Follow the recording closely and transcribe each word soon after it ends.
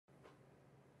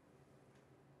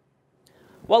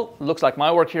Well, looks like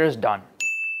my work here is done.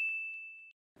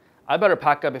 I better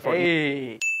pack up before...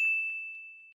 Hey!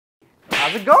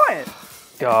 How's it going?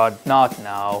 God, not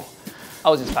now. I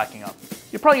was just packing up.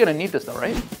 You're probably gonna need this though,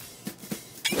 right?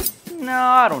 No,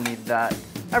 I don't need that.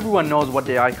 Everyone knows what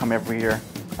day I come every year.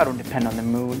 I don't depend on the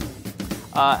mood.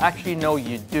 Actually, no,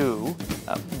 you do.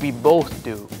 We both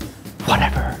do.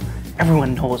 Whatever.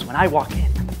 Everyone knows when I walk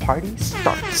in, the party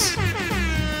starts.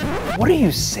 What are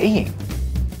you saying?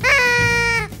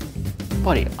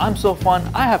 Buddy, I'm so fun.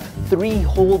 I have 3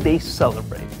 whole days to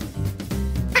celebrate.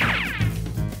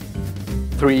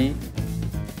 3.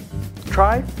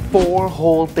 Try 4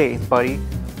 whole days, buddy.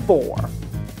 4.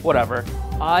 Whatever.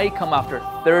 I come after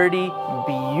 30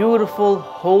 beautiful,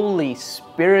 holy,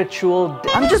 spiritual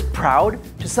days. I'm just proud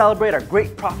to celebrate our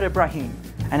great Prophet Ibrahim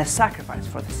and his sacrifice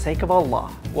for the sake of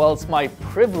Allah. Well, it's my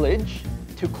privilege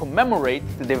to commemorate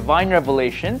the divine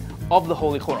revelation of the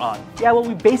Holy Quran. Yeah, well,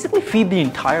 we basically feed the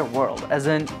entire world, as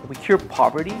in we cure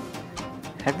poverty.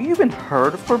 Have you even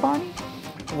heard of Qurbani?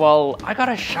 Well, I got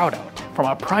a shout out from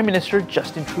our Prime Minister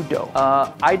Justin Trudeau.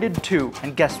 I did too,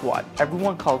 and guess what?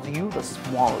 Everyone calls you the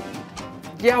small Eid.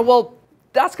 Yeah, well,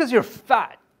 that's because you're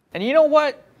fat. And you know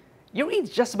what? Your Eid's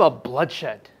just about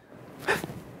bloodshed.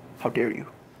 How dare you?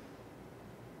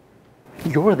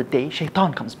 You're the day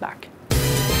Shaitan comes back.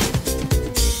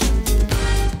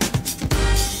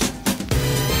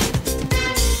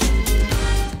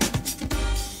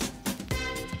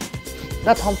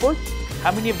 That's Humford.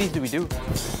 How many of these do we do?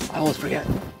 I always forget.